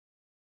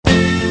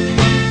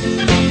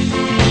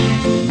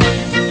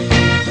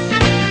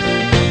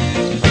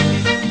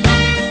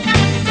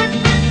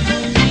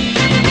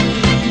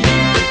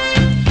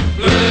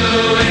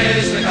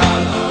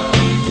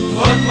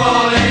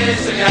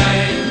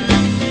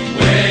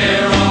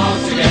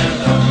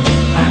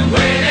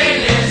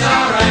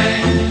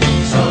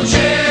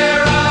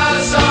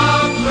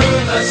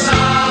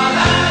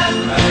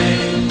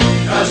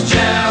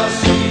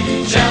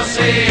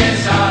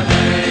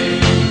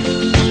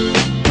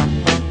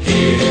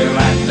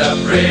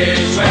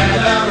bridge where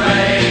the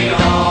rain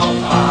all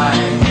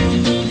fine,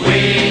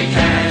 we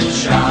can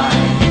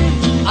shine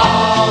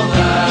all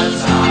the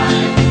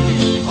time.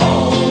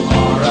 Home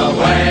or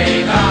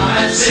away, come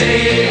and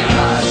see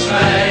us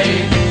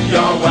play.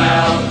 You're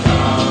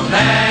welcome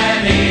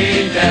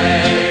any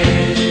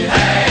day.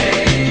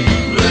 Hey,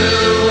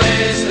 blue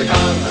is the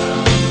colour,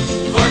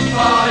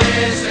 football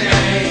is the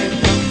game.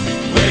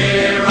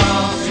 We're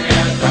all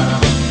together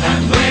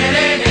and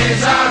winning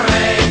is our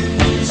aim.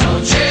 So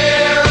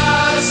cheer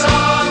us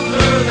on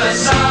through the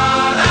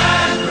sun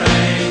and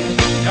rain,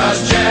 'cause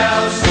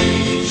Chelsea,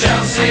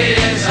 Chelsea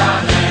is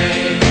our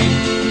name.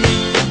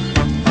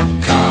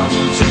 Come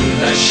to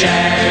the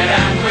shed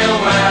and we'll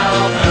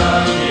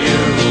welcome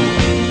you.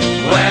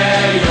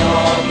 Wear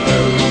your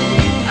blue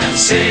and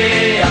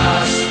see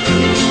us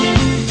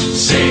through.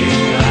 Sing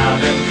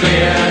loud and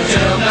clear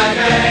till the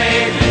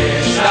game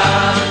is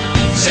done.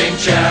 Sing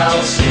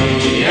Chelsea,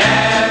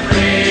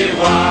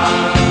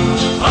 everyone.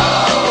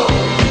 Oh,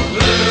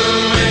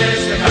 blue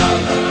is the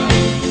colour,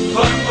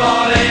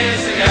 football is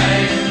the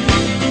game.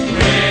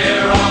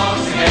 We're all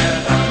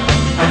together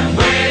and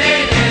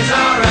winning is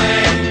our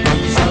aim.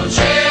 So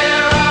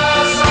cheer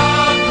us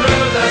on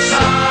through the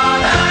sun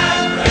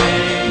and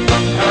rain,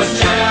 'cause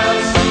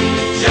Chelsea,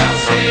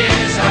 Chelsea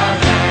is our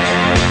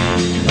name.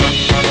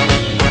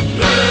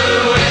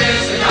 Blue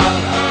is the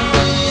colour,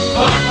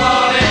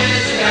 football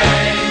is the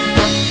game.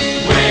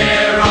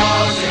 We're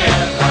all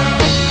together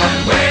and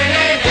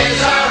winning is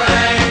our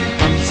aim.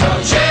 So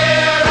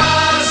cheer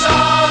us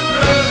on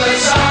through the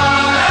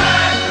sun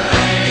and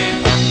rain,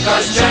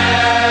 'cause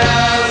Chelsea